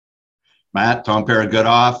Matt, Tom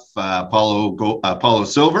Paragudoff, Paulo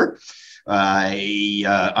Silver.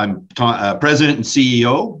 I'm president and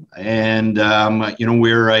CEO, and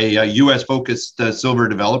we're a U.S. focused silver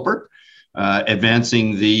developer,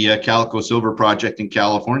 advancing the Calico Silver Project in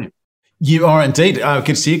California. You are indeed. Good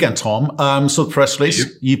to see you again, Tom. So the press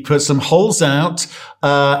release, you put some holes out,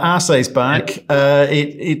 assays back. What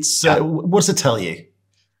does it tell you?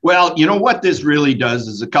 Well, what this really does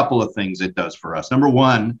is a couple of things it does for us. Number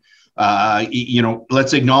one,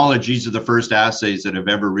 let's acknowledge these are the first assays that have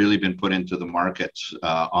ever really been put into the market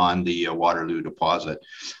on the Waterloo deposit.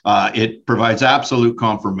 It provides absolute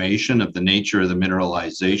confirmation of the nature of the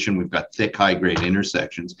mineralization. We've got thick, high-grade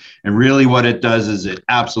intersections. And really what it does is it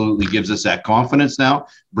absolutely gives us that confidence now.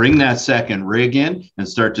 Bring that second rig in and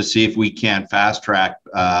start to see if we can fast-track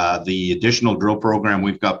the additional drill program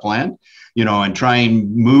we've got planned. And try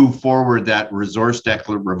and move forward that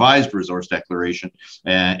revised resource declaration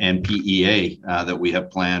and PEA that we have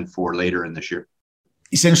planned for later in this year.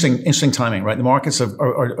 It's interesting timing, right? The markets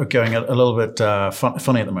are going a little bit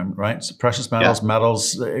funny at the moment, right? So precious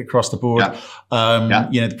metals across the board.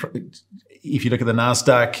 If you look at the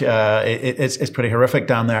NASDAQ, it's pretty horrific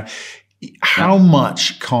down there. How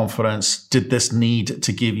much confidence did this need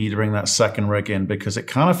to give you to bring that second rig in? Because it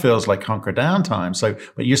kind of feels like hunker down time. So,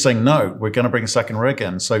 but you're saying, no, we're going to bring a second rig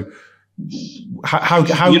in. So how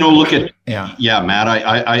Matt,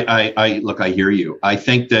 I hear you. I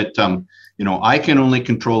think that, I can only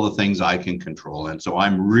control the things I can control. And so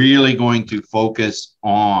I'm really going to focus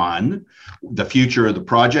on the future of the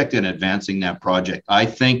project and advancing that project. I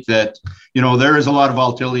think that, there is a lot of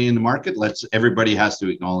volatility in the market. Everybody has to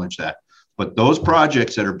acknowledge that. But those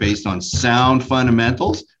projects that are based on sound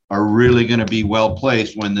fundamentals are really going to be well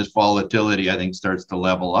placed when this volatility, I think, starts to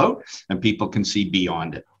level out and people can see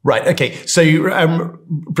beyond it. Right. Okay. So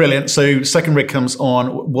brilliant. So second rig comes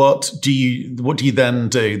on. What do you then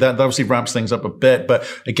do? That obviously ramps things up a bit. But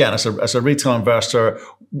again, as a retail investor,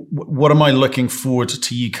 what am I looking forward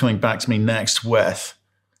to you coming back to me next with?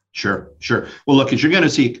 Sure. Well, look, as you're going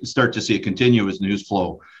to start to see a continuous news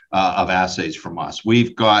flow of assays from us.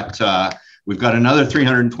 We've got another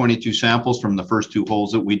 322 samples from the first two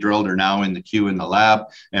holes that we drilled are now in the queue in the lab,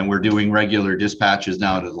 and we're doing regular dispatches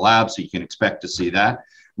now to the lab, so you can expect to see that.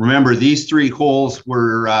 Remember, these three holes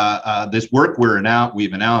were this work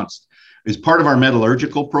we've announced is part of our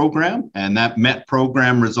metallurgical program, and that MET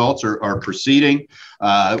program results are proceeding.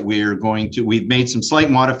 We've made some slight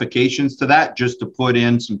modifications to that just to put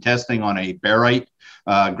in some testing on a barite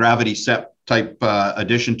gravity set type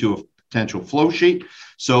addition to a potential flow sheet.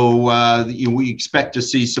 So we expect to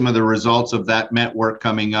see some of the results of that MET work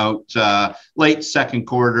coming out late second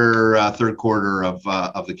quarter, third quarter of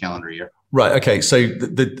the calendar year. Right. Okay. So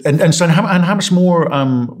how much more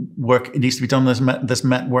work needs to be done in this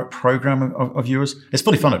MET work program of yours? It's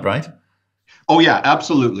fully funded, right? Oh yeah,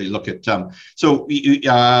 absolutely. Look at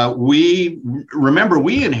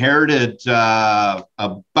we inherited about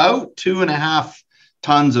 2.5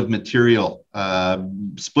 tons of material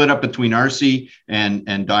split up between RC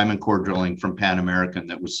and diamond core drilling from Pan American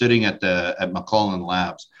that was sitting at McClellan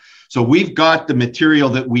Labs. So we've got the material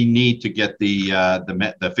that we need to get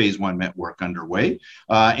the phase one MET work underway.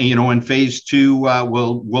 In phase two,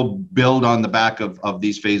 we'll build on the back of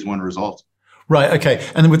these phase one results. Right. Okay.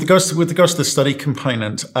 And with regards to the study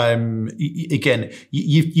component, again,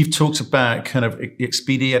 you've talked about kind of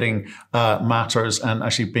expediting matters and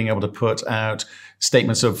actually being able to put out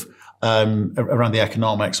statements of around the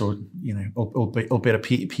economics, or albeit a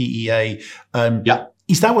PEA.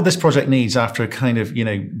 Is that what this project needs after kind of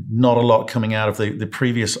not a lot coming out of the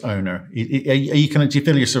previous owner? Do you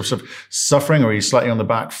feel you're sort of suffering, or are you slightly on the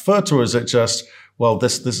back foot, or is it just, well,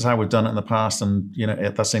 this is how we've done it in the past, and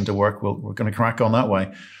that seemed to work. We're going to crack on that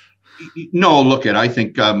way. No, I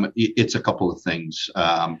think it's a couple of things.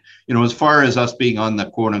 As far as us being on the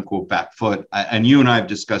quote unquote back foot, and you and I have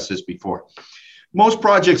discussed this before. Most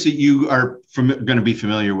projects that you are going to be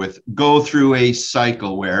familiar with go through a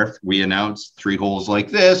cycle where we announce 3 holes like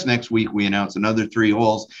this. Next week, we announce another 3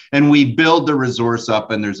 holes, and we build the resource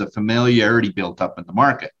up, and there's a familiarity built up in the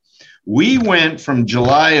market. We went from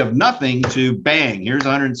July of nothing to bang, here's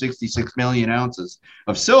 166 million ounces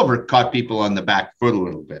of silver, caught people on the back foot a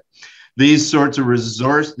little bit. These sorts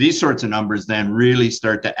of numbers then really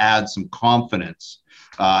start to add some confidence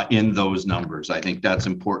in those numbers. I think that's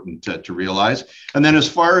important to realize. And then as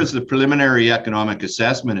far as the preliminary economic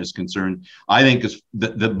assessment is concerned, I think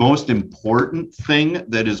the most important thing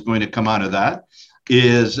that is going to come out of that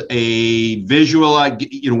is a visual.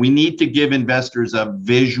 We need to give investors a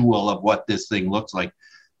visual of what this thing looks like,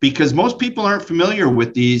 because most people aren't familiar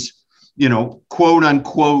with these quote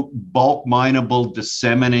unquote bulk mineable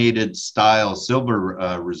disseminated style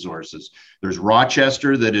silver resources. There's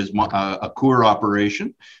Rochester that is a Coeur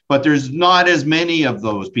operation, but there's not as many of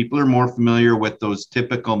those. People are more familiar with those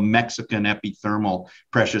typical Mexican epithermal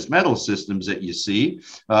precious metal systems that you see,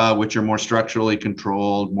 which are more structurally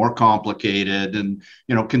controlled, more complicated, and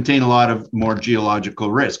contain a lot of more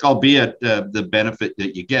geological risk, albeit the benefit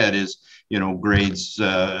that you get is grades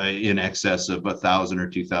in excess of 1,000 or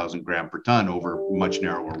 2,000 gram per ton over much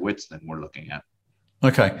narrower widths than we're looking at.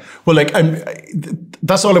 Okay. Well,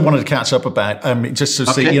 that's all I wanted to catch up about. Just to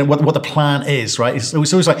see, what the plan is, right? It's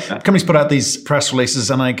always like companies put out these press releases,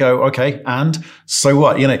 and I go, okay, and so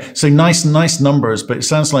what? So nice numbers, but it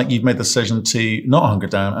sounds like you've made the decision to not hunker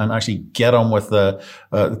down and actually get on with the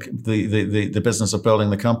business of building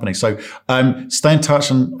the company. So stay in touch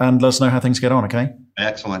and let us know how things get on. Okay.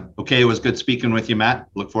 Excellent. Okay, it was good speaking with you, Matt.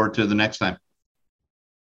 Look forward to the next time.